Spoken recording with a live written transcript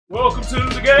Welcome to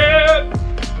the G.A.B.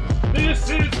 This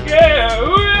is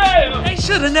G.A.B. They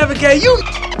should have never gave you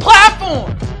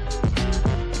platform.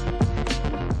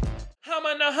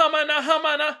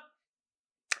 Hamana.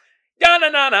 Ya na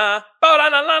na na. Ba na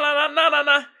na na na na na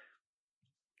na.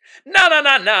 Na na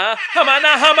na na.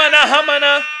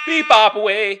 Hamana. Beep bop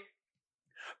away.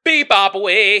 Beep bop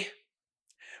away.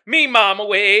 Me mama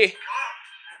way.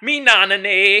 Me nana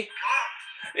nay.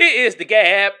 It is the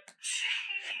G.A.B.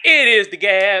 It is the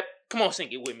G.A.B. Come on,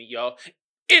 sing it with me, y'all.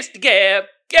 It's the G.A.B.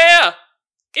 Yeah.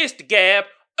 It's the G.A.B.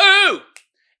 Ooh.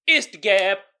 It's the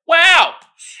G.A.B. Wow.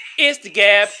 It's the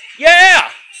G.A.B.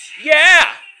 Yeah.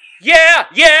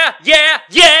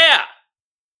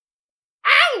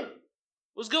 Ow.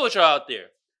 What's good with y'all out there?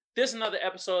 This is another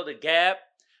episode of the G.A.B.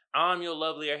 I'm your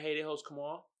lovely or hated host,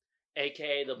 Kamal,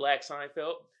 a.k.a. the Black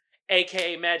Seinfeld,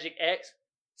 a.k.a. Magic X.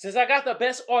 Since I got the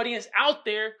best audience out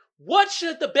there, what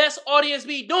should the best audience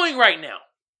be doing right now?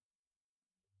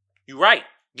 You right.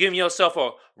 Giving yourself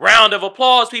a round of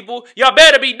applause, people. Y'all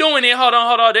better be doing it. Hold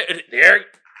on. There.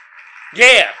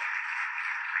 Yeah.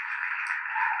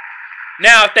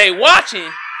 Now, if they watching,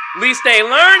 at least they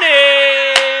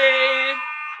learning.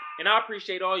 And I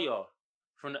appreciate all y'all.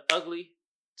 From the ugly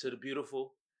to the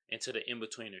beautiful and to the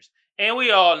in-betweeners. And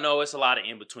we all know it's a lot of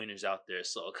in-betweeners out there.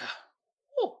 So,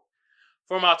 whew.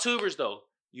 For my tubers, though,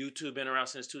 YouTube been around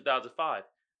since 2005.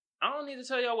 I don't need to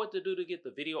tell y'all what to do to get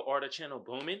the video or the channel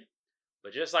booming.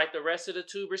 But just like the rest of the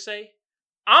tubers say,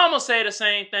 I'm going to say the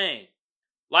same thing.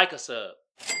 Like a sub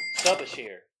a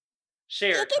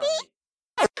share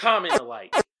a comment a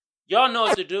like. Y'all know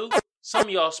what to do. Some of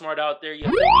y'all smart out there. You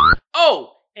feel me?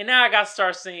 Oh, and now I got to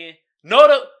start saying,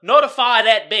 notify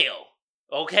that bell.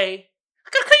 Okay?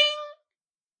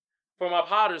 For my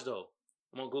potters, though,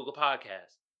 I'm on Google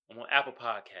Podcasts. I'm on Apple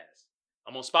Podcasts.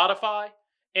 I'm on Spotify.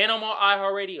 And I'm on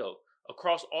iHeartRadio.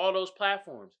 Across all those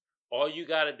platforms. All you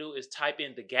got to do is type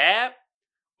in the G.A.B.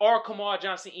 or Kamal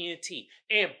Johnson ENT.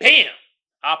 And bam!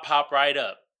 I pop right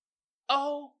up.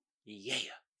 Oh, yeah.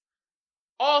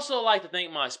 Also, I'd like to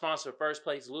thank my sponsor, First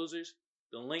Place Losers.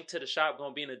 The link to the shop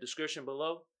going to be in the description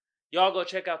below. Y'all go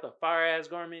check out the fire-ass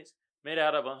garments made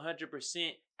out of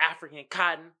 100% African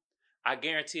cotton. I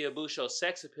guarantee a boost your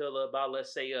sex appeal of about,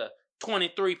 let's say,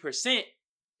 23%.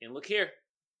 And look here.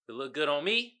 It look good on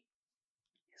me.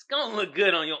 It's gonna look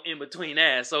good on your in-between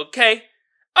ass, okay?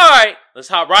 Alright, let's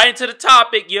hop right into the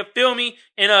topic, you feel me?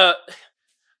 And I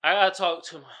gotta talk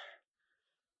to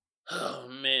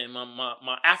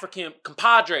my African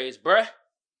compadres, bruh.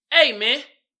 Hey man,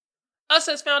 us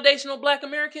as foundational Black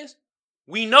Americans,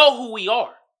 we know who we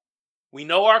are. We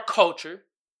know our culture.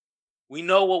 We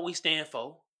know what we stand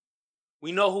for.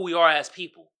 We know who we are as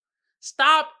people.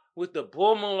 Stop with the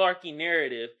bull malarkey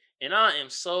narrative, and I am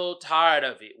so tired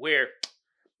of it, where,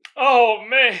 oh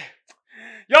man,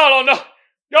 y'all don't know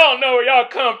where y'all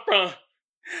come from.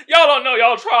 Y'all don't know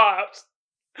y'all tribes.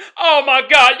 Oh my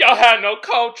God, y'all have no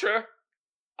culture.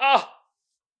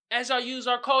 As y'all use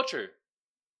our culture.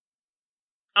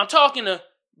 I'm talking to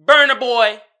Burna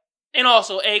Boy and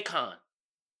also Akon.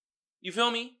 You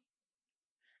feel me?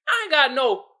 I ain't got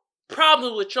no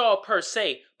problem with y'all per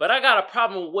se, but I got a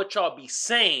problem with what y'all be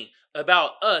saying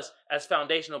about us as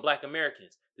foundational Black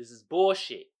Americans. This is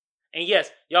bullshit. And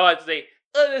yes, y'all like to say,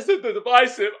 this is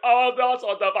divisive. Oh, that's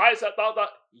all divisive.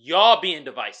 Y'all being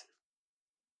divisive.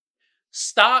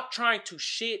 Stop trying to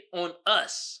shit on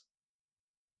us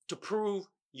to prove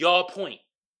y'all point.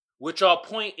 Which y'all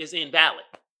point is invalid.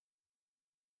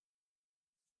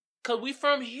 Because we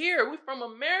from here. We from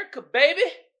America, baby.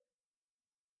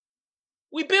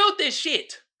 We built this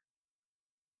shit.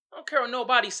 I don't care what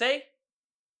nobody say.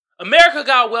 America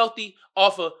got wealthy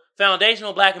off of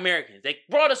foundational Black Americans. They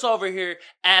brought us over here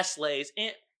as slaves.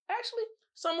 And actually,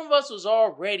 some of us was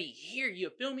already here, you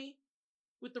feel me?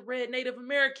 With the red Native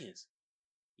Americans.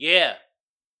 Yeah.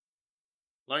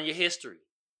 Learn your history.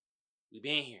 We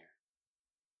been here.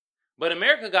 But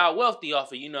America got wealthy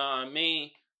off of, you know what I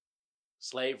mean,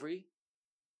 slavery.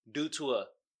 Due to a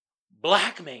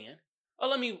Black man. Oh,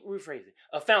 let me rephrase it.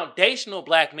 A foundational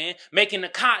Black man making the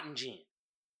cotton gin.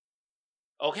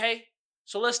 Okay?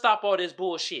 So let's stop all this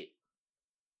bullshit.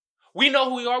 We know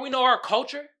who we are. We know our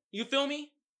culture. You feel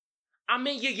me? I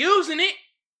mean, you're using it.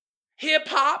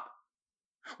 Hip-hop,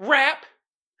 rap,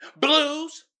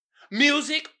 blues,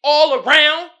 music, all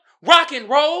around. Rock and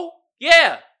roll.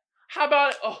 Yeah. How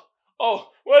about it?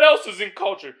 Oh, what else is in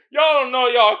culture? Y'all don't know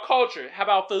y'all culture. How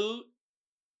about food?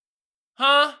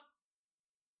 Huh?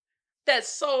 That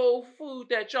soul food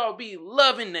that y'all be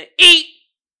loving to eat.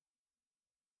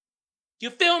 You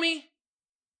feel me?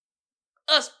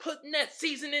 Us putting that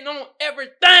seasoning on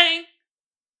everything.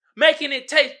 Making it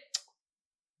taste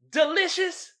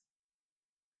delicious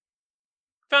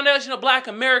foundational Black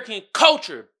American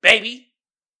culture, baby.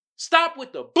 Stop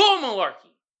with the bull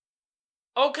malarkey.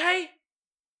 Okay?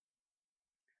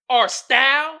 Our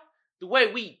style, the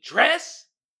way we dress,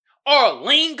 our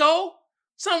lingo,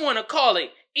 some want to call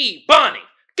it Ebonic.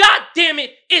 God damn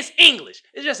it, it's English.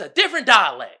 It's just a different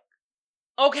dialect.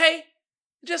 Okay?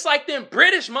 Just like them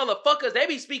British motherfuckers, they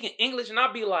be speaking English and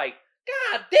I be like,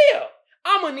 God damn,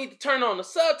 I'm gonna need to turn on the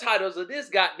subtitles of this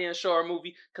goddamn show or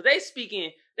movie because they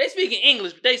speaking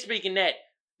English, but they speaking that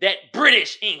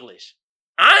British English.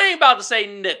 I ain't about to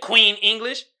say the Queen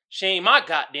English. She ain't my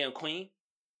goddamn queen.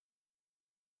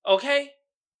 Okay?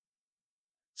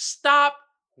 Stop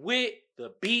with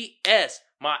the BS,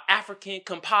 my African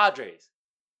compadres.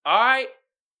 Alright?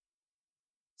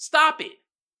 Stop it.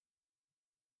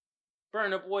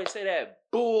 Burna Boy say that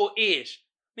bull-ish.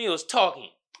 He was talking.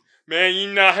 Man,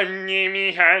 you know how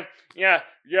me, huh? Yeah.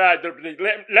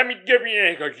 Let me give you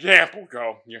an example,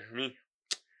 though. You know what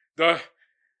I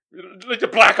mean? The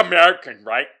Black American,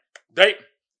 right? They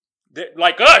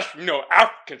like us,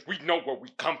 Africans, we know where we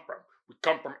come from. We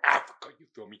come from Africa, you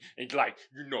feel me? And like,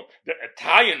 the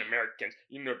Italian Americans,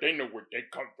 they know where they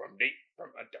come from. They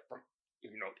from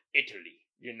Italy.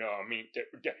 You know what I mean?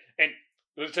 And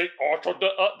let's say also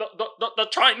the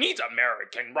Chinese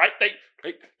American, right?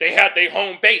 They had their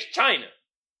home base, China.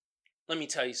 Let me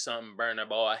tell you something, Burna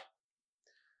Boy.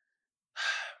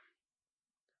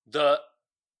 The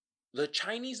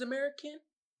Chinese American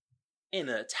and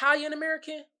the Italian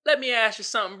American, let me ask you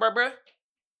something, bruh.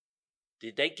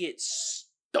 Did they get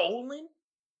stolen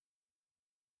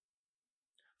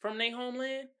from their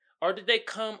homeland? Or did they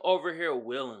come over here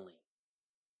willingly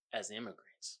as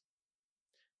immigrants?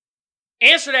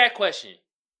 Answer that question.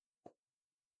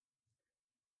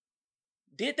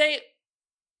 Did they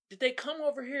come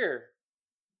over here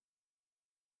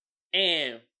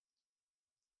and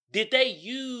did they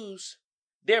use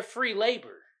their free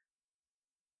labor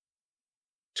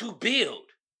to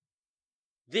build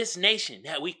this nation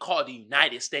that we call the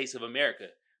United States of America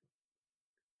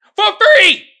for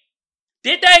free?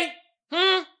 Did they?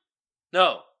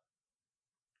 No.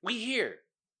 We here.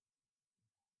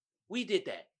 We did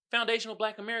that. Foundational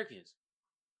Black Americans.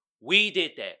 We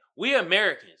did that. We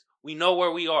Americans. We know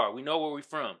where we are. We know where we're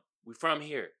from. We're from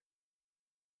here.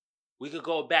 We could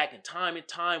go back in time and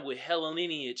time with hella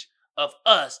lineage of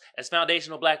us as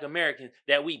foundational Black Americans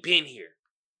that we've been here.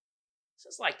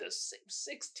 Since like the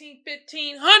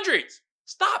 1500s.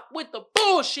 Stop with the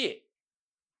bullshit.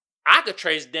 I could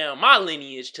trace down my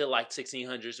lineage to like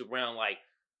 1600s around like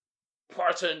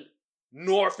parts of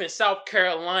North and South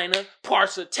Carolina,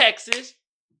 parts of Texas.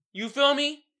 You feel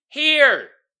me? Here.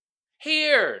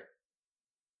 I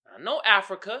know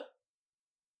Africa.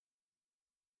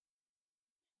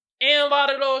 And a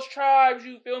lot of those tribes,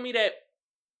 you feel me, that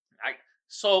like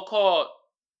so-called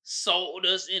sold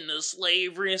us into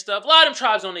slavery and stuff. A lot of them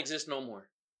tribes don't exist no more.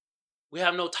 We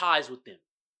have no ties with them.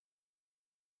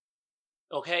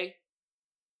 Okay?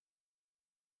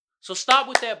 So stop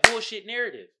with that bullshit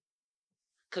narrative.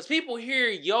 Because people hear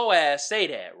your ass say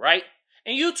that, right?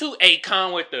 And you too,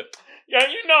 Akon, with the, yeah,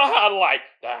 you know how like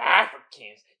the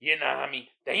Africans, you know what I mean?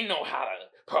 They know how to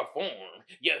perform,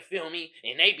 you feel me?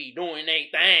 And they be doing their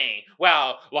thing.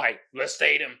 Well, like, let's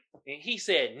say them, and he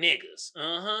said niggas.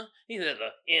 He said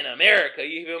in America,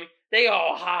 you feel me? They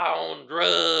all high on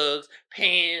drugs,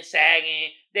 pants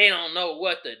sagging. They don't know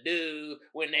what to do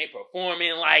when they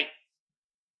performing. Like,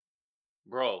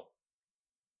 bro,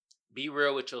 be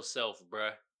real with yourself,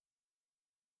 bruh.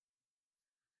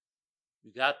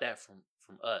 You got that from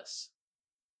us.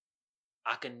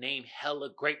 I can name hella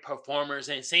great performers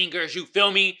and singers, you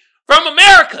feel me, from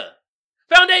America.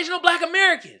 Foundational Black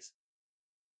Americans.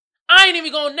 I ain't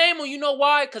even gonna name them, you know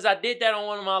why? Because I did that on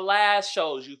one of my last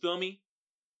shows, you feel me?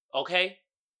 Okay?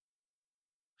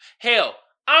 Hell,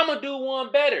 I'm gonna do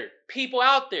one better. People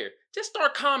out there, just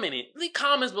start commenting. Leave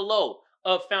comments below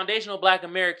of foundational Black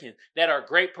Americans that are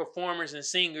great performers and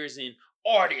singers and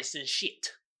artists and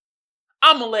shit.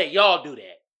 I'm gonna let y'all do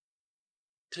that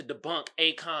to debunk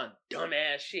Akon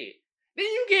dumbass shit. Then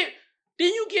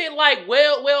you get like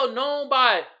well known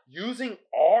by using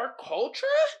our culture?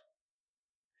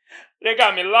 They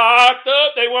got me locked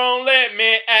up, they won't let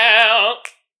me out.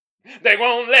 They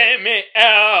won't let me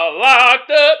out, locked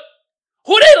up.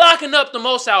 Who they locking up the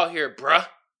most out here, bruh?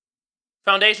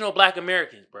 Foundational Black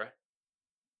Americans, bruh.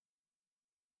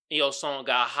 And your song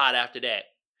got hot after that.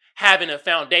 Having a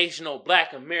foundational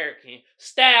Black American,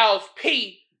 Styles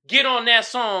P, get on that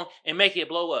song and make it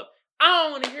blow up. I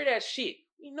don't want to hear that shit.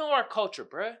 We know our culture,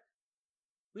 bruh.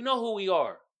 We know who we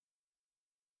are.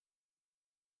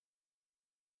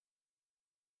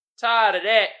 Tired of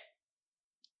that.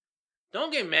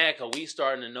 Don't get mad because we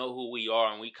starting to know who we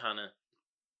are and we kind of,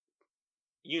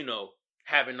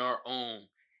 having our own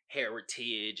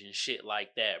heritage and shit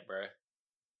like that, bruh.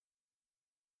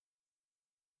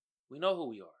 We know who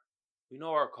we are. We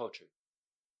know our culture.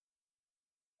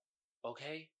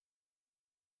 Okay?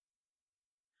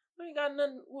 We ain't got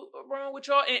nothing wrong with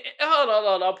y'all. And hold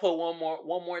on, I'll put one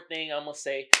more thing I'm gonna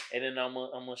say, and then I'm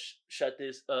gonna shut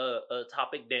this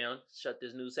topic down, shut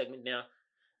this news segment down.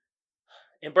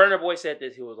 And Burner Boy said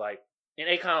this. He was like, and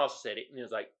Akon also said it. And he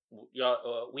was like,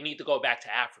 y'all, we need to go back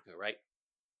to Africa, right?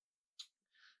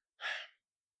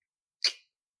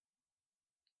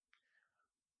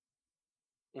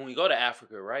 When we go to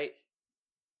Africa, right?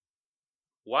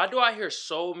 Why do I hear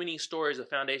so many stories of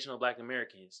foundational Black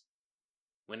Americans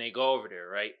when they go over there,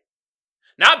 right?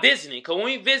 Not visiting, because when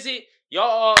we visit,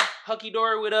 y'all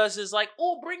hunky-dory with us is like,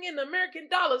 oh, bring in the American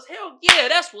dollars. Hell yeah,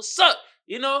 that's what's up,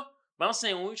 But I'm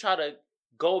saying when we try to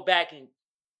go back and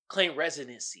claim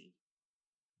residency,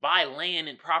 buy land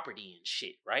and property and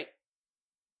shit, right?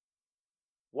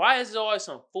 Why is there always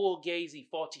some full-gazy,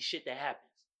 faulty shit that happens?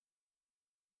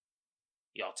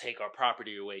 Y'all take our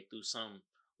property away through some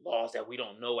laws that we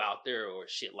don't know out there or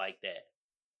shit like that,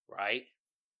 right?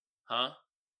 Huh?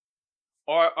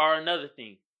 Or another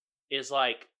thing is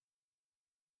like,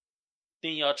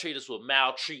 then y'all treat us with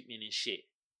maltreatment and shit.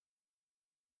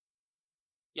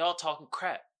 Y'all talking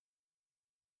crap.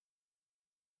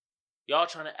 Y'all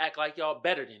trying to act like y'all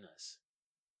better than us.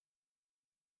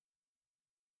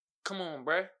 Come on,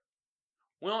 bruh.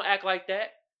 We don't act like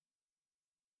that.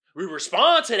 We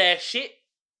respond to that shit.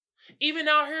 Even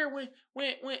out here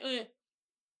when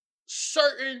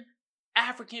certain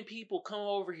African people come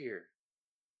over here,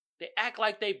 they act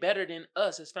like they better than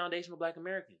us as foundational Black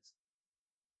Americans.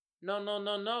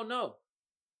 No.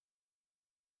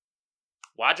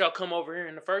 Why'd y'all come over here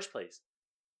in the first place?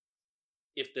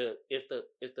 If the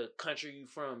country you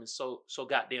from is so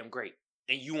goddamn great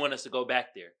and you want us to go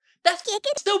back there, that's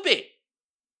fucking stupid.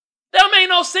 That don't make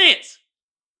no sense.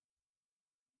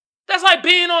 That's like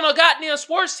being on a goddamn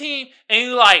sports team and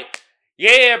you like,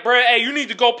 yeah, bruh, hey, you need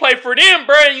to go play for them,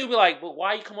 bruh. And you be like, but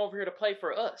why you come over here to play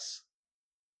for us?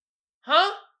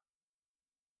 Huh?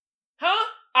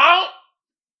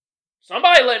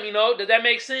 Somebody let me know. Does that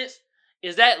make sense?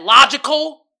 Is that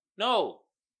logical? No.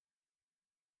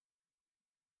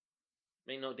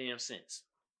 Make no damn sense.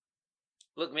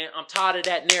 Look, man, I'm tired of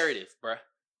that narrative, bruh.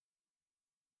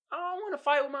 I don't want to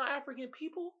fight with my African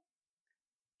people.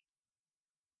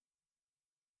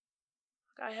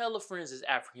 I got hella friends that's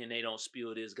African. They don't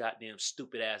spew this goddamn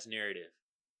stupid ass narrative.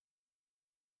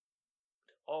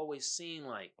 It always seem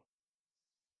like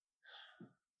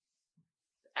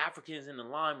Africans in the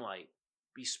limelight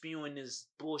be spewing this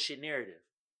bullshit narrative.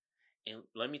 And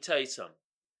let me tell you something.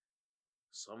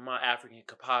 Some of my African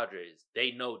compadres,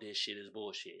 they know this shit is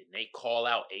bullshit. And they call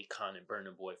out Akon and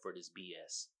Burna Boy for this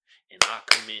BS. And I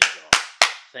commend y'all.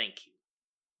 Thank you.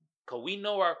 Because we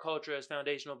know our culture as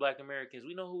foundational Black Americans.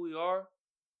 We know who we are.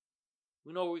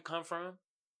 We know where we come from.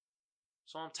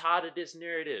 So I'm tired of this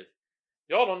narrative.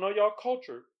 Y'all don't know y'all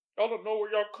culture. Y'all don't know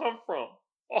where y'all come from.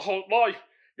 Oh, Lord,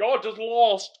 y'all just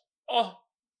lost. Oh,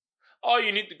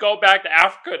 you need to go back to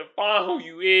Africa to find who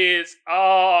you is.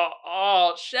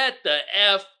 Oh, shut the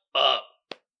F up.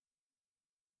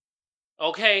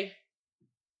 Okay?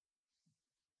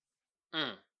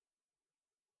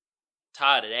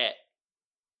 Tired of that.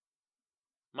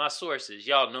 My sources,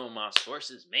 y'all know my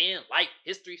sources, man. Life,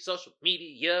 history, social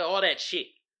media, all that shit.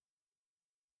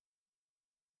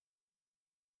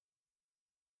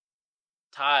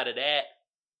 Tired of that.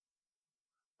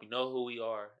 We know who we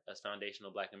are as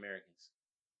foundational Black Americans.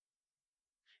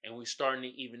 And we're starting to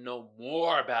even know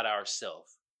more about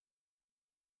ourselves.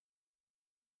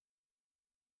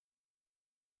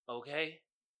 Okay?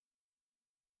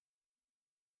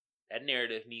 That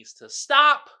narrative needs to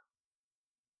stop.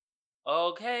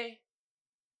 Okay?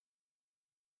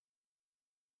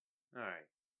 Alright.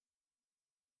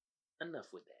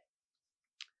 Enough with that.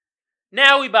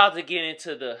 Now we about to get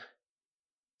into the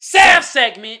Sam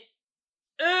segment.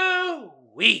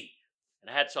 Ooh-wee.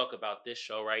 And I had to talk about this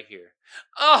show right here.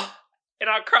 Oh, and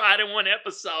I cried in one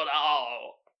episode.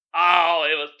 Oh,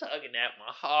 it was tugging at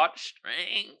my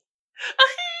heartstrings.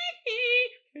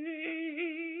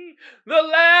 The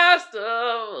Last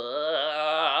of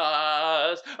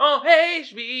Us on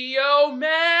HBO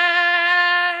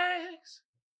Max.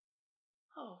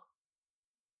 Oh,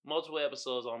 multiple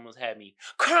episodes almost had me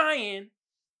crying.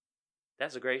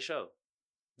 That's a great show.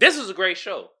 This was a great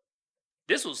show.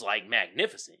 This was like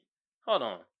magnificent. Hold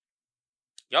on.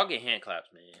 Y'all get hand claps,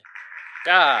 man.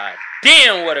 God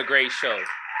damn, what a great show.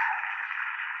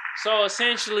 So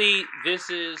essentially,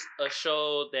 this is a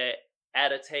show that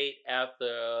annotate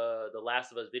after the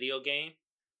Last of Us video game,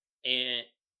 and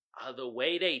the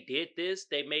way they did this,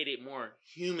 they made it more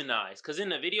humanized. Because in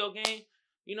the video game,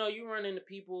 you run into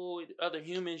people, other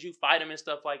humans, you fight them and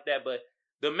stuff like that. But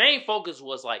the main focus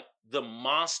was like the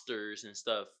monsters and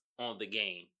stuff on the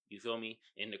game. You feel me?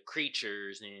 And the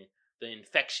creatures and the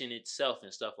infection itself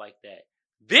and stuff like that.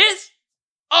 This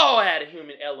had a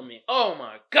human element. Oh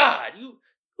my God, you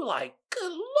like,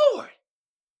 good Lord,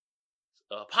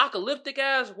 apocalyptic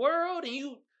ass world,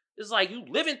 and it's like you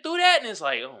living through that, and it's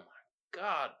like, oh my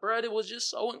God, bro, it was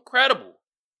just so incredible.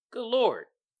 Good Lord.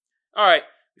 All right,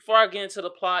 before I get into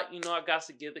the plot, I got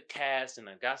to give the cast and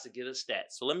I got to give the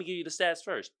stats. So let me give you the stats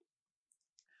first.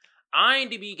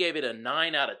 IMDb gave it a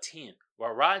 9 out of 10,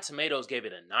 while Rotten Tomatoes gave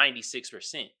it a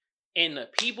 96%. And the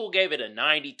people gave it a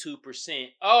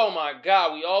 92%. Oh my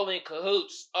God, we all in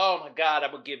cahoots. Oh my God,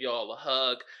 I'm going to give y'all a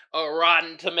hug. A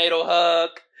Rotten Tomato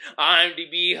hug.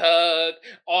 IMDb hug.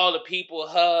 All the people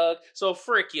hug. So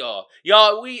frick y'all.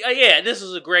 Y'all, this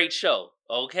is a great show.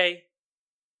 Okay?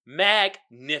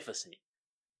 Magnificent.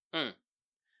 I'm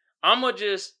going to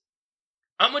just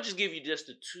give you just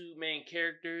the two main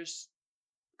characters,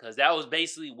 because that was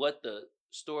basically what the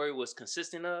story was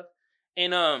consistent of.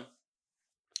 And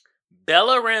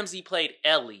Bella Ramsey played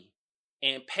Ellie,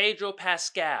 and Pedro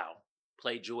Pascal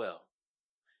played Joel.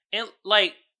 And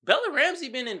like, Bella Ramsey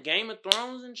been in Game of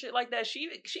Thrones and shit like that. She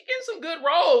getting some good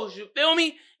roles, you feel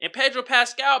me? And Pedro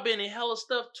Pascal been in hella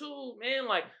stuff too, man.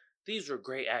 Like, these were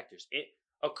great actors.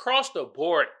 Across the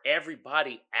board,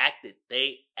 everybody acted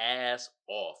they ass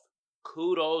off.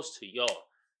 Kudos to y'all.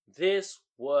 This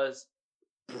was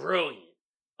brilliant.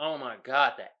 Oh my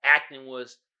God, the acting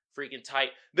was freaking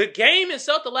tight. The game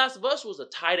itself, The Last of Us, was a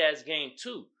tight ass game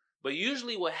too. But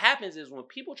usually what happens is when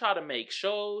people try to make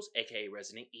shows, aka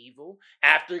Resident Evil,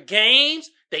 after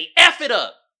games, they F it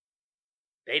up.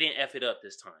 They didn't F it up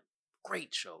this time.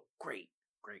 Great show. Great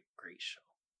show.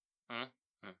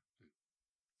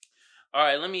 All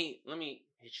right, let me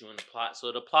hit you in the plot.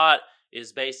 So the plot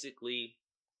is basically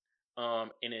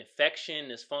an infection,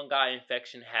 this fungi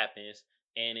infection happens,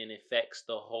 and it affects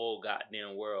the whole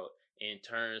goddamn world and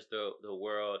turns the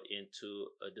world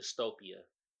into a dystopia.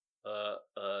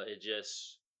 It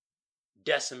just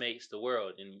decimates the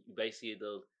world, and basically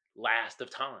the last of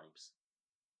times,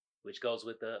 which goes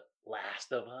with the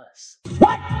Last of Us.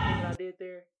 What? You know what I did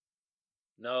there?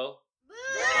 No?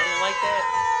 I didn't like that?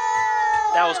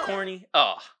 That was corny?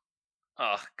 Oh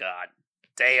God.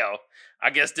 Damn. I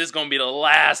guess this gonna be the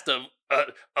last of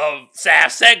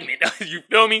Saf segment. You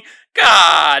feel me?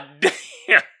 God damn.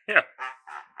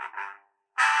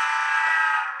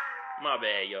 My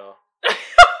bad, y'all.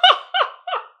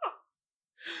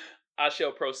 I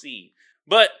shall proceed.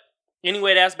 But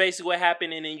anyway, that's basically what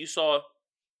happened. And then you saw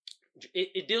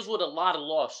it deals with a lot of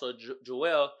loss. So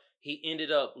Joel, he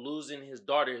ended up losing his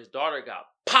daughter. His daughter got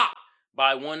popped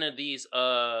by one of these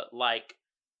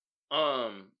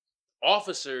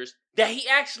officers that he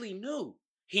actually knew.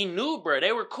 He knew, bro.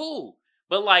 They were cool.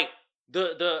 But like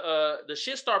the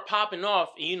shit start popping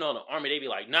off, and the army, they be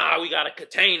like, nah, we gotta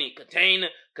contain it, contain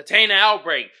the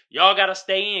outbreak. Y'all gotta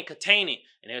stay in, contain it.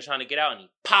 And they were trying to get out, and he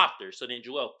popped her. So then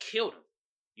Joel killed him.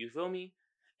 You feel me?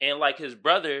 And like his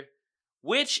brother,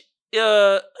 which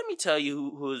let me tell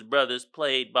you who his brother's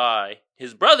played by.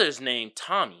 His brother's named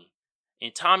Tommy,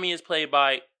 and Tommy is played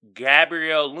by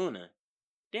Gabriel Luna.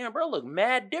 Damn, bro, look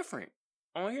mad different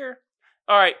on here.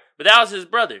 All right, but that was his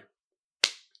brother.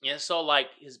 And so, like,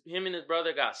 him and his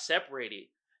brother got separated,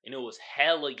 and it was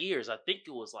hella years. I think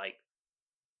it was like,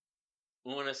 I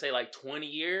want to say like 20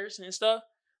 years and stuff.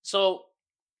 So,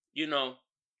 he'd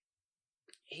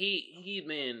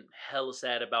been hella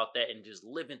sad about that and just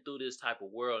living through this type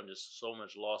of world and just so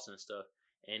much loss and stuff.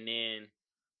 And then,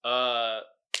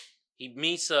 he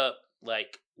meets up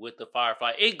like with the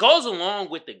firefighter. It goes along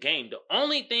with the game. The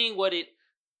only thing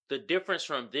the difference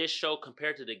from this show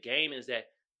compared to the game is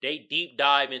that they deep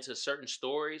dive into certain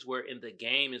stories, where in the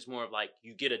game it's more of like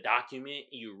you get a document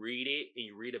and you read it and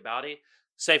you read about it.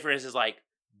 Say for instance, like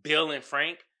Bill and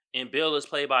Frank, and Bill is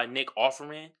played by Nick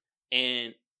Offerman,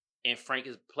 and Frank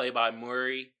is played by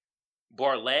Murray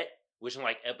Bartlett, which in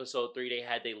like episode 3 they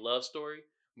had their love story.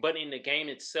 But in the game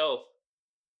itself,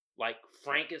 like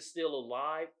Frank is still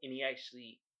alive, and he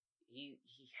actually he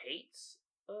hates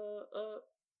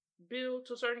Bill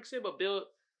to a certain extent, but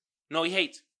he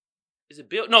hates. Is it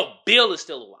Bill? No, Bill is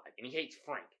still alive, and he hates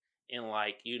Frank. And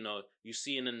like you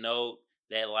see in the note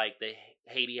that like they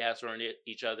hate he has for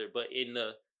each other, but in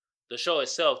the show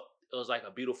itself, it was like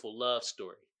a beautiful love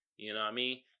story. You know what I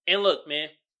mean? And look, man,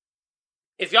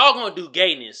 if y'all gonna do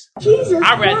gayness, Jesus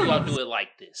I'd rather y'all Christ. do it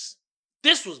like this.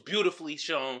 This was beautifully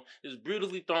shown. It was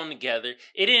beautifully thrown together.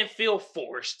 It didn't feel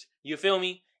forced. You feel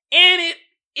me? And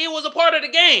it was a part of the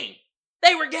game.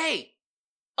 They were gay.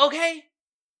 Okay?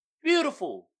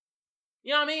 Beautiful.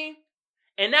 You know what I mean?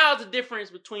 And now the difference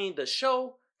between the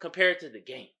show compared to the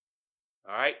game.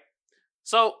 Alright?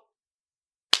 So,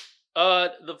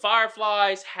 the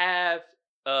Fireflies have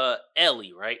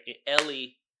Ellie, right? And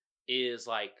Ellie is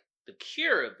like the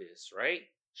cure of this, right?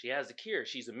 She has the cure.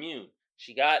 She's immune.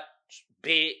 She got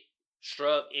bit,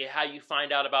 struck. And how you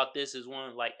find out about this is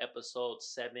one like episode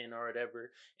 7 or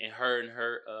whatever. And her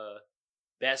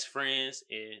best friends,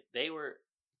 and they were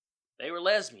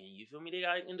lesbian. You feel me? They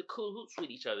got into cool hoops with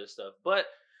each other and stuff. But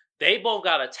they both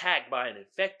got attacked by an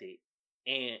infected.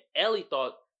 And Ellie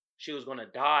thought she was gonna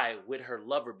die with her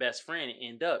lover best friend, and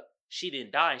end up she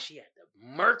didn't die and she had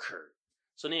to murk her.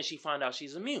 So then she found out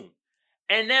she's immune.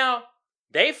 And now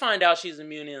they find out she's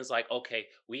immune and it's like, okay,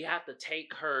 we have to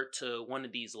take her to one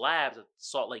of these labs at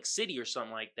Salt Lake City or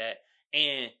something like that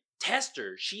and test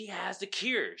her. She has the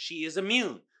cure. She is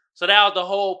immune. So that was the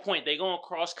whole point. They going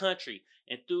cross country,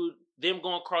 and through them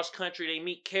going cross country, they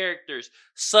meet characters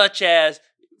such as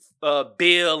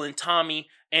Bill and Tommy,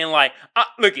 and like,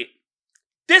 look it.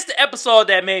 This the episode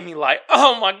that made me like,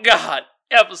 oh my God,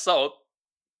 episode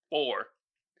 4,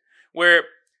 where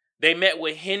they met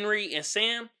with Henry and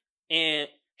Sam, and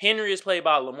Henry is played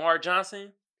by Lamar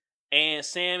Johnson, and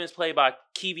Sam is played by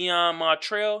Kevion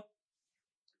Montreal,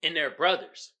 and they're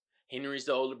brothers. Henry's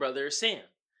the older brother of Sam,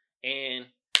 and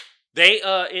they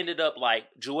ended up like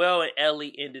Joel and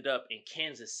Ellie ended up in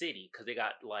Kansas City because they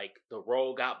got like the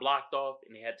road got blocked off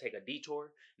and they had to take a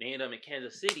detour. They ended up in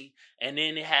Kansas City, and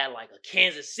then they had like a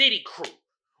Kansas City crew,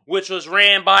 which was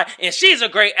ran by, and she's a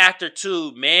great actor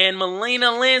too, man. Melina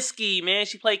Linsky, man,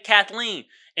 she played Kathleen.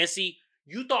 And see,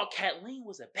 you thought Kathleen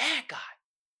was a bad guy,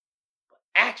 but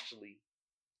actually,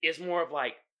 it's more of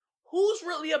like, who's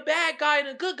really a bad guy and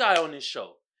a good guy on this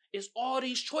show? It's all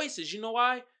these choices. You know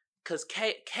why? Because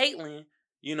Caitlyn,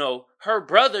 you know, her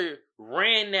brother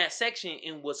ran that section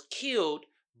and was killed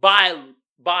by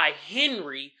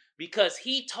Henry because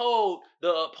he told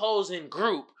the opposing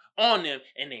group on them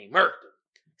and they murdered him.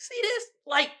 See this?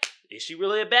 Like, is she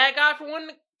really a bad guy for wanting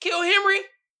to kill Henry?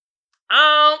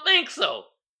 I don't think so.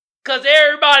 Because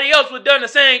everybody else would have done the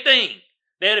same thing.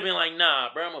 They'd have been like,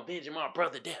 nah, bro, I'm avenging my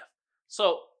brother death.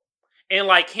 So, and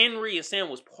like Henry and Sam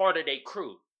was part of their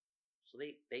crew. So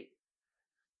they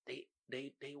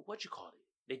what you call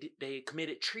it? They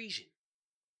committed treason.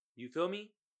 You feel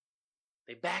me?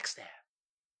 They backstabbed.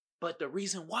 But the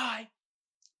reason why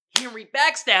Henry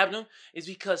backstabbed him is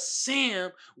because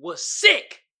Sam was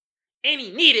sick and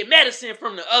he needed medicine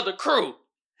from the other crew.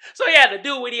 So he had to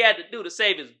do what he had to do to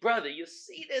save his brother. You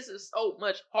see, this is so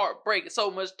much heartbreak,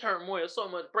 so much turmoil, so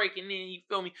much breaking in. You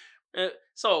feel me?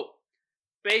 So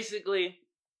basically,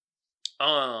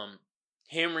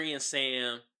 Henry and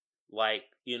Sam, like,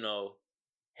 you know,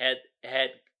 had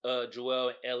Joel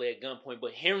and Ellie at gunpoint,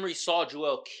 but Henry saw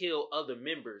Joel kill other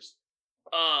members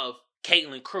of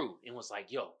Caitlyn crew and was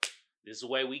like, yo, this is the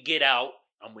way we get out.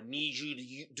 I'm gonna need you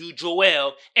to do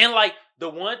Joel. And like, the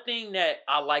one thing that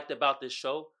I liked about this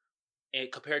show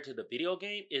and compared to the video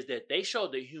game is that they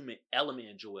showed the human element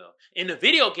in Joel. In the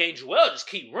video game, Joel just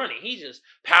keep running. He just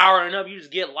powering up. You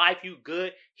just get life. You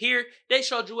good. Here, they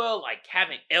show Joel like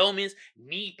having ailments,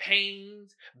 knee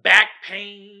pains, back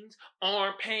pains,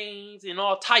 arm pains, and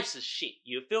all types of shit.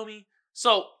 You feel me?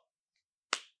 So,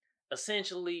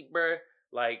 essentially, bruh,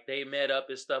 like they met up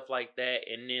and stuff like that,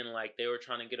 and then like they were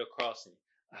trying to get across and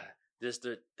this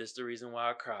the reason why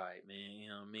I cried, man. You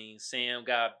know what I mean? Sam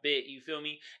got bit, you feel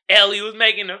me? Ellie was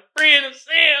making a friend of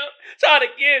Sam.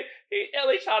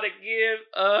 Ellie tried to give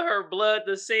her blood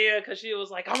to Sam because she was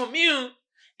like, I'm immune.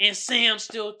 And Sam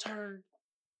still turned.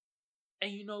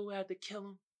 And you know who had to kill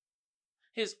him?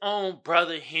 His own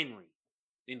brother Henry.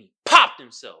 Then he popped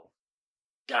himself.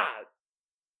 God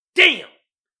damn.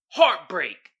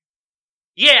 Heartbreak.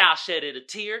 Yeah, I shedded a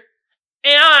tear.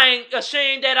 And I ain't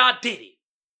ashamed that I did it.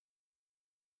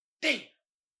 Damn.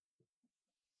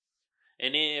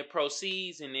 And then it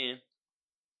proceeds, and then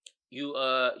you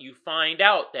find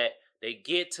out that they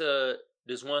get to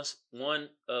this one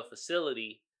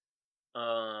facility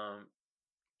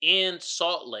in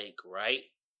Salt Lake, right?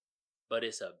 But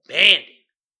it's abandoned.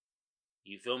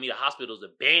 You feel me? The hospital's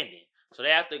abandoned. So they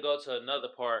have to go to another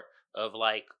part of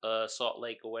like Salt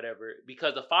Lake or whatever,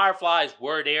 because the Fireflies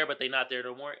were there, but they're not there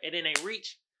no more. And then they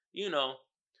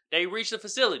reach the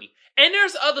facility. And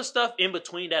there's other stuff in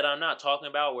between that I'm not talking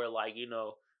about, where like,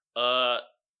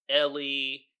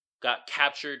 Ellie got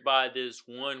captured by this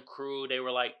one crew. They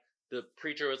were like the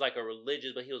preacher was like a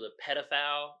religious, but he was a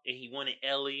pedophile, and he wanted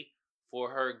Ellie for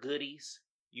her goodies.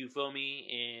 You feel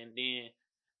me? And then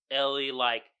Ellie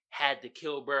like had to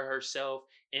kill Burr herself,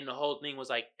 and the whole thing was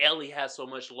like Ellie had so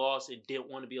much loss and didn't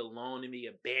want to be alone and be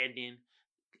abandoned.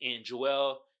 And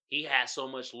Joel, he had so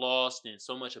much loss and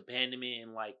so much abandonment,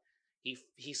 and like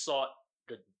he saw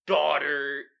the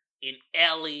daughter in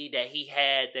Ellie that he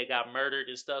had that got murdered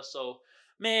and stuff. So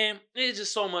man, it's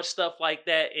just so much stuff like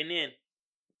that. And then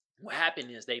what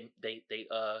happened is they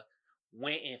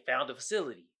went and found a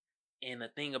facility. And the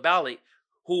thing about it,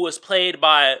 who was played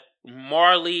by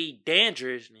Marlee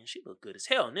Dandridge, man, she looked good as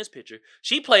hell in this picture.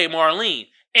 She played Marlene,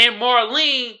 and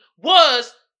Marlene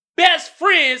was best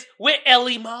friends with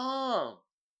Ellie mom.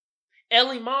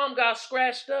 Ellie mom got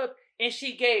scratched up, and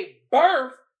she gave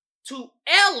birth to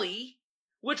Ellie,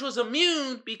 which was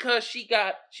immune because she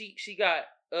got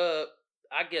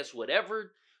I guess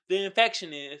whatever the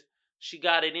infection is, she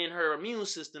got it in her immune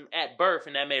system at birth,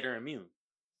 and that made her immune.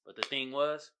 But the thing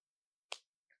was,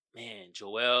 man,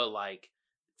 Joel like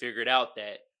figured out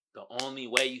that the only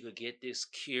way you could get this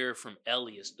cure from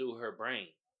Ellie is through her brain.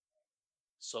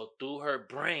 So through her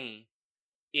brain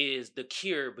is the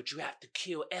cure, but you have to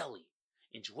kill Ellie.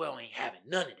 And Joel ain't having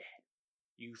none of that.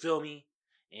 You feel me?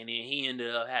 And then he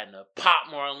ended up having to pop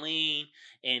Marlene.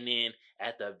 And then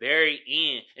at the very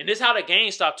end, and this is how the game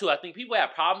stopped too. I think people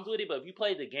had problems with it, but if you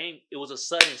played the game, it was a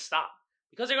sudden stop.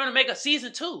 Because they're going to make a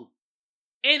season 2.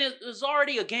 And it was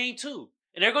already a game 2.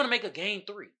 And they're going to make a game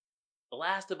 3. The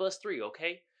Last of Us 3,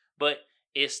 okay? But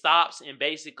it stops, and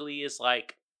basically it's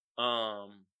like,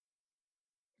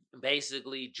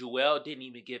 basically Joel didn't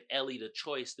even give Ellie the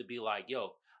choice to be like,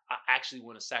 yo, I actually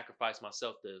want to sacrifice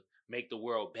myself to make the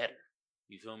world better.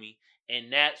 You feel me?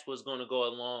 And that's what's going to go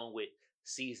along with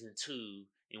season 2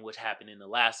 and what happened in The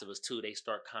Last of Us 2. They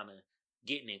start kind of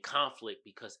getting in conflict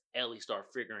because Ellie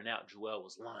started figuring out Joel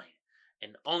was lying.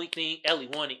 And the only thing Ellie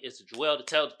wanted is for Joel to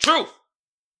tell the truth.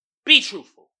 Be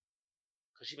truthful.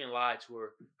 Because she's been lied to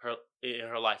her in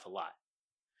her life a lot.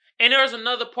 And there's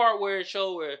another part where it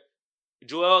showed where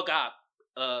Joel got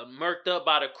murked up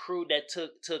by the crew that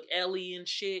took Ellie and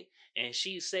shit. And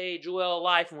she saved Joel's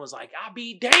life and was like, I'll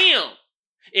be damned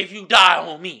if you die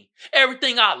on me.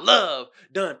 Everything I love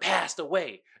done passed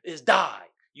away. It's died.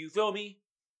 You feel me?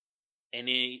 And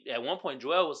then at one point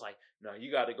Joel was like, no,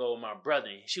 you got to go with my brother.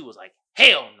 And she was like,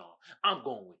 hell no, I'm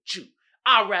going with you.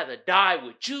 I'd rather die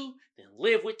with you than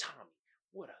live with Tommy.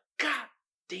 What a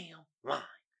goddamn line.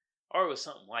 Or it was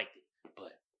something like it.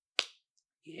 But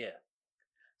yeah.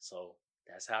 So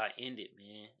that's how it ended,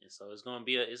 man. And so it's gonna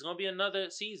be another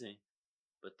season.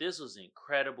 But this was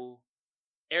incredible.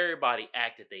 Everybody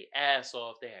acted their ass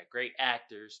off. They had great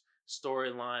actors.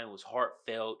 Storyline was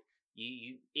heartfelt.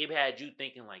 It had you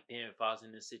thinking like, damn, if I was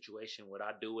in this situation, would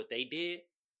I do what they did?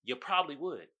 You probably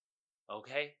would.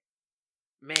 Okay?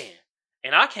 Man.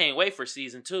 And I can't wait for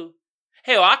season 2.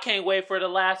 Hell, I can't wait for The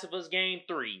Last of Us Game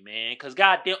 3, man. Because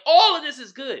goddamn, all of this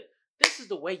is good. This is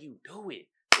the way you do it.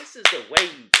 This is the way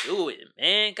you do it,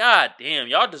 man. God damn.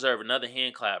 Y'all deserve another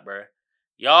hand clap, bro.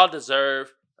 Y'all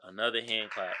deserve another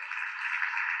hand clap.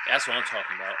 That's what I'm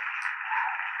talking about.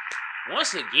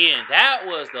 Once again, that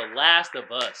was The Last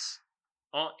of Us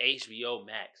on HBO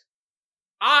Max.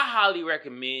 I highly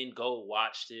recommend go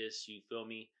watch this. You feel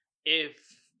me?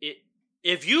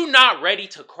 If you not ready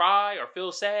to cry or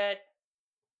feel sad,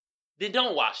 then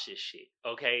don't watch this shit,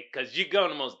 okay? Because you're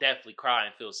going to most definitely cry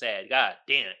and feel sad. God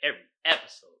damn, every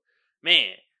episode.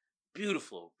 Man,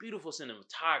 beautiful, beautiful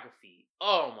cinematography.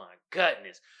 Oh my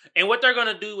goodness. And what they're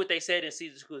going to do, what they said in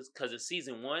season 2, because in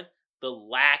season 1, the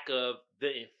lack of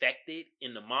the infected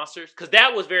in the monsters, because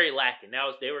that was very lacking.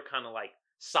 They were kind of like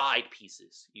side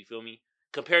pieces, you feel me?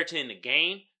 Compared to in the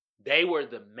game, they were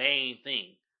the main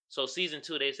thing. So season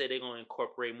 2, they said they're going to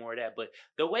incorporate more of that. But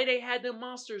the way they had the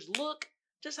monsters look,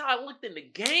 just how it looked in the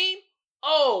game,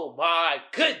 oh my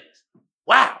goodness.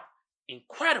 Wow.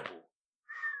 Incredible.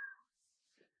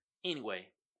 Anyway,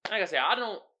 like I said, I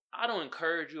don't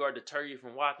encourage you or deter you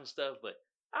from watching stuff, but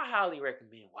I highly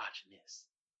recommend watching this.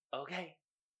 Okay?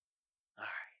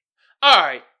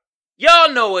 Alright.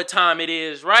 Y'all know what time it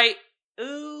is, right?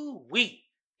 Ooh-wee.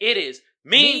 It is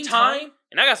meme time.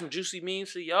 And I got some juicy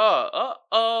memes for y'all.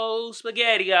 Uh-oh,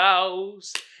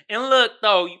 SpaghettiOs. And look,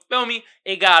 though, you feel me?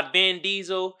 It got Vin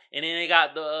Diesel, and then they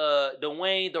got the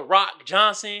Dwayne, The Rock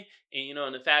Johnson. And, you know,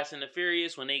 in the Fast and the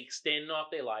Furious, when they standing off,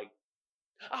 they like,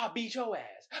 I'll beat your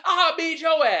ass. I'll beat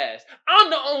your ass. I'm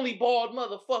the only bald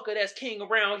motherfucker that's king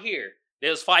around here. They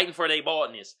was fighting for their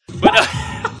baldness. But,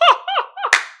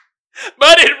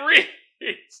 but it really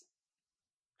is.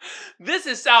 This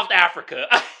is South Africa.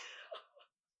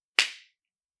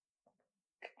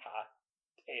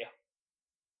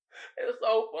 It's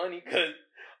so funny because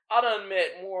I done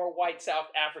met more white South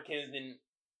Africans than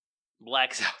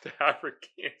black South Africans.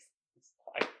 It's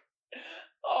like,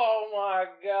 oh my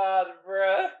God,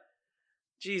 bruh.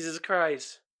 Jesus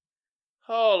Christ.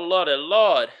 Oh, Lordy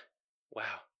Lord. Wow.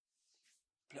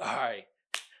 All right.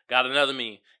 Got another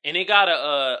meme. And it got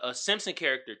a Simpson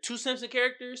character. 2 Simpson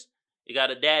characters. You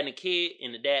got a dad and a kid,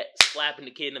 and the dad slapping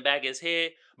the kid in the back of his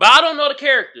head. But I don't know the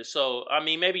characters, so, I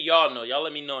mean, maybe y'all know. Y'all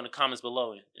let me know in the comments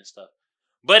below and stuff.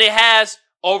 But it has,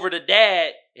 over the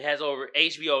dad, it has over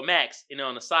HBO Max, and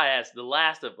on the side it has The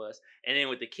Last of Us. And then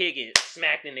with the kid getting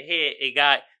smacked in the head, it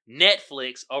got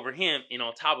Netflix over him, and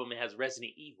on top of him it has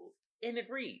Resident Evil. And it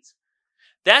reads,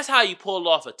 that's how you pull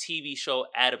off a TV show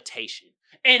adaptation.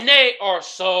 And they are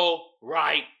so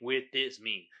right with this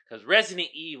meme. Because Resident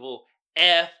Evil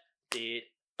effed it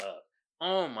up.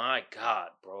 Oh my God,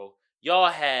 bro. Y'all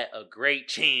had a great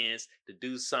chance to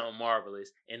do something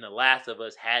marvelous. And The Last of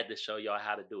Us had to show y'all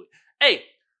how to do it. Hey,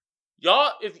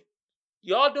 y'all, if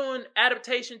y'all doing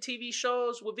adaptation TV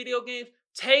shows with video games,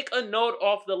 take a note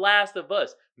off The Last of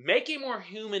Us. Make it more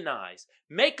humanized.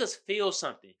 Make us feel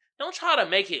something. Don't try to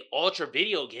make it ultra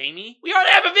video gamey. We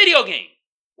already have a video game.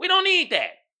 We don't need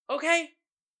that. Okay?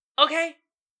 Okay?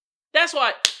 That's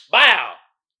why, bow,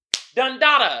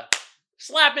 dundada,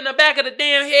 slap in the back of the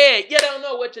damn head. You don't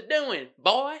know what you're doing,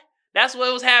 boy. That's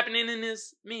what was happening in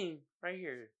this meme right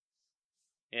here.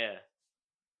 Yeah.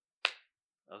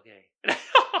 Okay.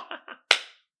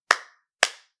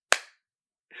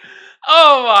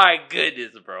 Oh my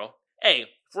goodness, bro. Hey,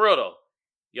 for real though.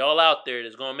 Y'all out there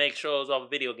that's gonna make shows off of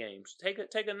video games, take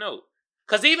a note.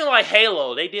 Cause even like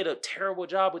Halo, they did a terrible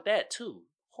job with that too.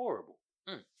 Horrible.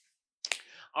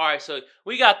 Alright, so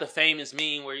we got the famous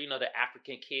meme where, you know, the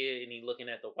African kid and he looking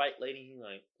at the white lady, he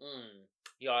like,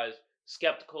 he always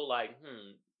skeptical, like,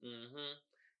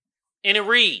 And it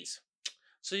reads,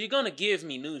 so you're gonna give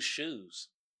me new shoes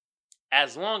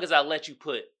as long as I let you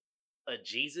put a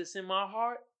Jesus in my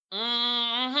heart?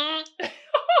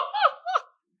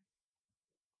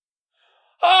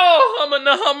 Oh,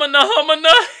 humana.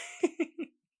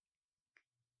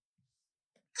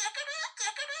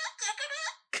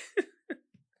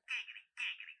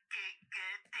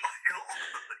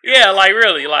 Yeah, like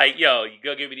really, like, yo, you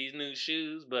go give me these new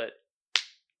shoes, but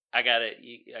I gotta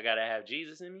have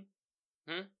Jesus in me?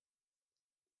 Is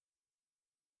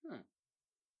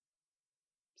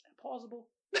that plausible?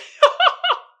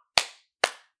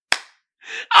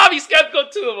 I'll be skeptical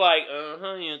too. I'm like,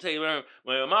 you know, take away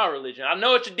my religion. I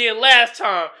know what you did last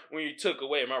time when you took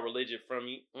away my religion from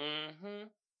you.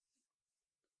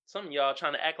 Some of y'all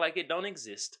trying to act like it don't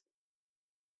exist.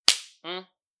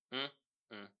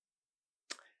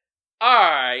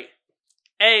 Alright.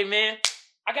 Hey, man.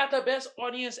 I got the best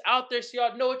audience out there, so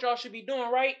y'all know what y'all should be doing,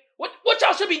 right? What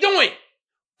y'all should be doing?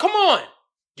 Come on.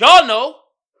 Y'all know.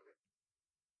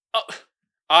 Oh,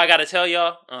 I gotta tell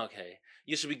y'all? Okay.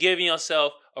 You should be giving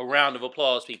yourself a round of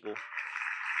applause, people.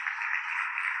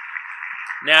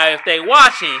 Now, if they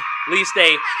watching, at least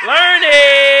they learning.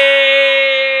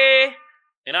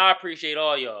 And I appreciate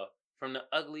all y'all. From the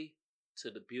ugly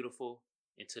to the beautiful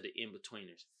and to the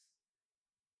in-betweeners.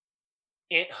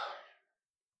 It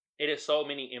is so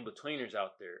many in-betweeners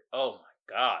out there. Oh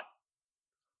my God.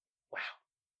 Wow.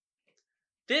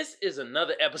 This is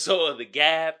another episode of the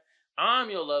G.A.B. I'm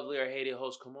your lovely or hated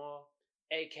host, Kamal,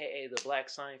 a.k.a. the Black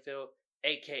Seinfeld,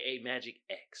 a.k.a. Magic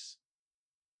X.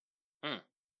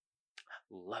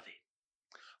 Love it.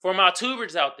 For my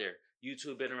tubers out there,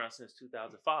 YouTube been around since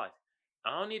 2005. I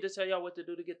don't need to tell y'all what to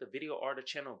do to get the video artist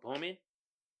channel booming.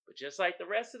 But just like the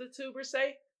rest of the tubers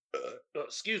say,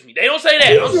 excuse me, they don't say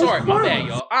that. I'm sorry, my bad,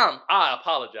 y'all. I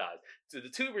apologize. To the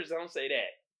tubers, don't say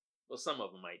that. Well, some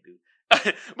of them might do.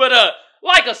 But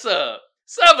like a sub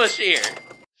a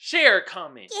share a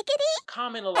comment,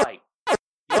 comment a like.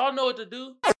 Y'all know what to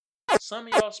do. Some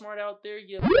of y'all smart out there,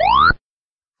 yeah.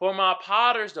 For my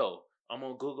potters though, I'm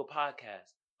on Google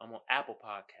Podcasts, I'm on Apple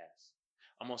Podcasts,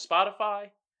 I'm on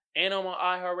Spotify, and I'm on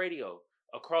iHeartRadio.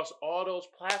 Across all those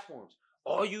platforms,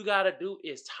 all you gotta do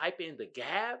is type in the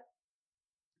G.A.B.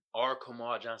 or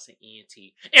Kamal Johnson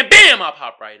ENT, and bam, I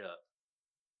pop right up.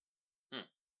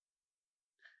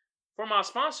 For my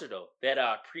sponsor though, that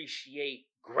I appreciate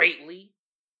greatly,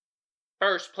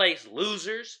 First Place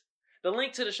Losers. The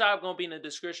link to the shop gonna be in the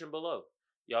description below.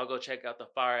 Y'all go check out the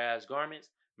fire ass garments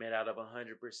made out of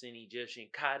 100% Egyptian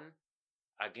cotton.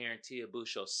 I guarantee it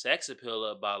boost your sex appeal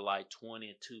up by like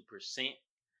 22%.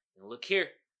 And look here,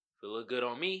 if it look good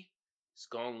on me, it's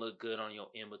gonna look good on your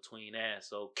in-between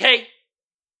ass, okay?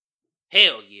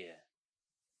 Hell yeah.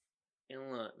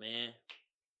 And look, man,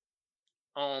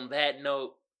 on that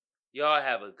note, Y'all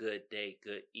have a good day,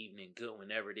 good evening, good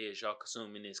whenever it is y'all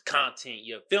consuming this content.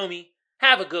 You feel me?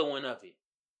 Have a good one of it.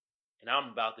 And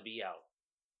I'm about to be out.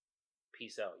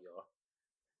 Peace out, y'all.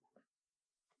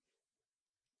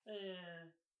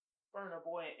 Man, Burna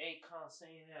Boy and Akon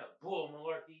saying that bull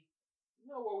malarkey. You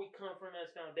know where we come from as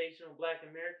foundational black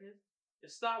Americans?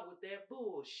 And stop with that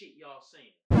bullshit y'all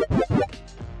saying.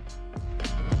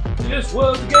 This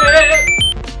was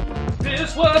G.A.B.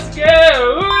 This was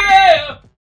G.A.B.